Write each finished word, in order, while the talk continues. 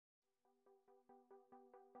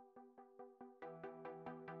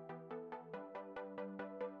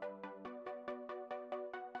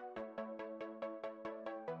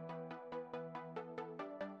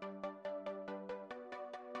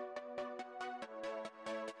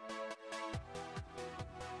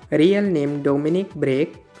Real name Brack.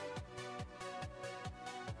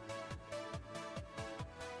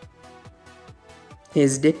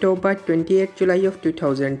 His date of birth 28 July of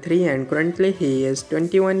 2003 and currently he is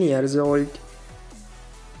 21 years old.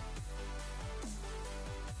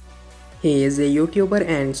 He is a YouTuber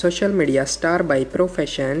and social media star by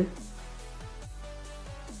profession.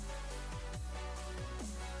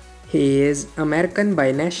 He is American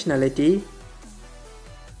by nationality.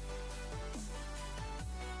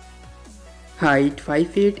 Height 5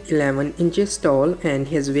 feet 11 inches tall and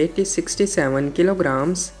his weight is 67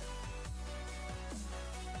 kilograms.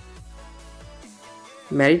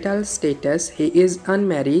 Marital status, he is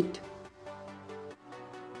unmarried.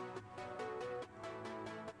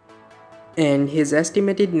 And his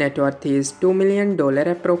estimated net worth is $2 million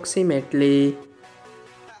approximately.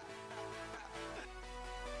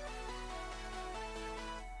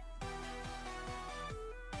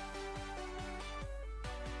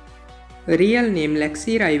 Real name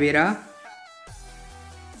Lexi Rivera.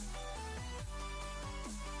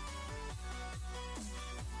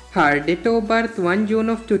 Her date of birth 1 June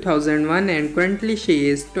of 2001 and currently she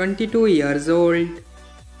is 22 years old.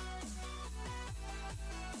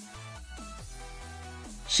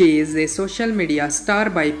 She is a social media star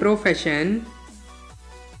by profession.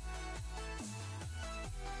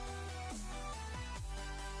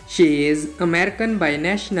 She is American by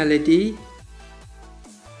nationality.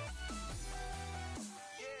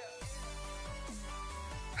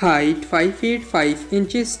 Height 5 feet 5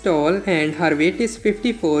 inches tall and her weight is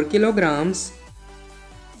 54 kilograms.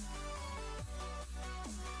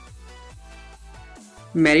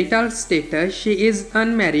 Marital status, she is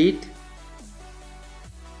unmarried.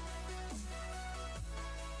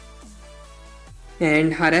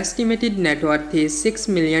 And her estimated net worth is $6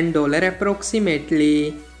 million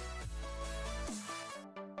approximately.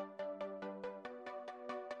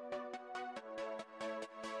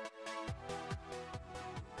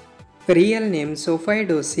 Real name Sofie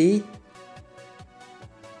Dossi.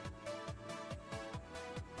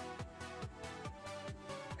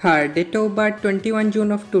 Her date of birth 21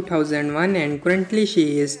 June of 2001 and currently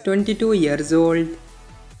she is 22 years old.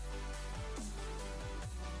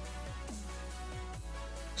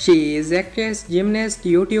 She is actress, gymnast,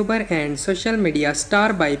 YouTuber and social media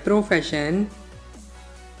star by profession.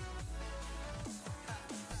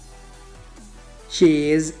 She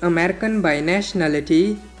is American by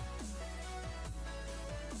nationality.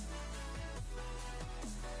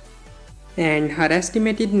 And her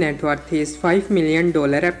estimated net worth is $5 million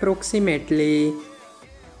approximately.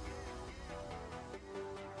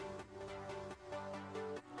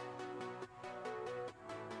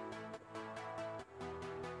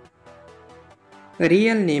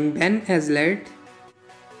 Real name Ben Hazlett.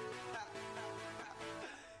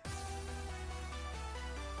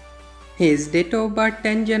 His date of birth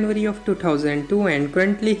 10 January of 2002 and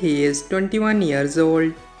currently he is 21 years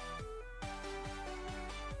old.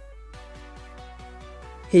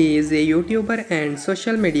 He is a YouTuber and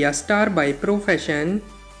social media star by profession.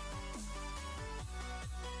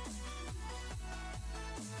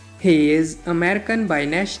 He is American by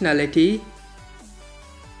nationality.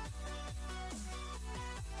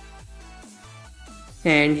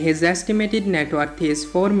 And his estimated net worth is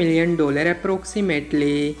 $4 million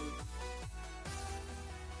approximately.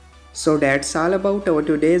 So that's all about our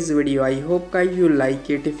today's video. I hope guys you like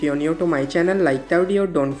it. If you're new to my channel, like the video,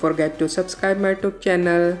 don't forget to subscribe my YouTube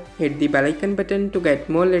channel. Hit the bell icon button to get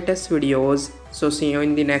more latest videos. So see you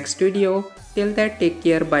in the next video. Till that, take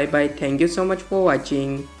care. Bye bye. Thank you so much for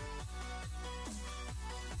watching.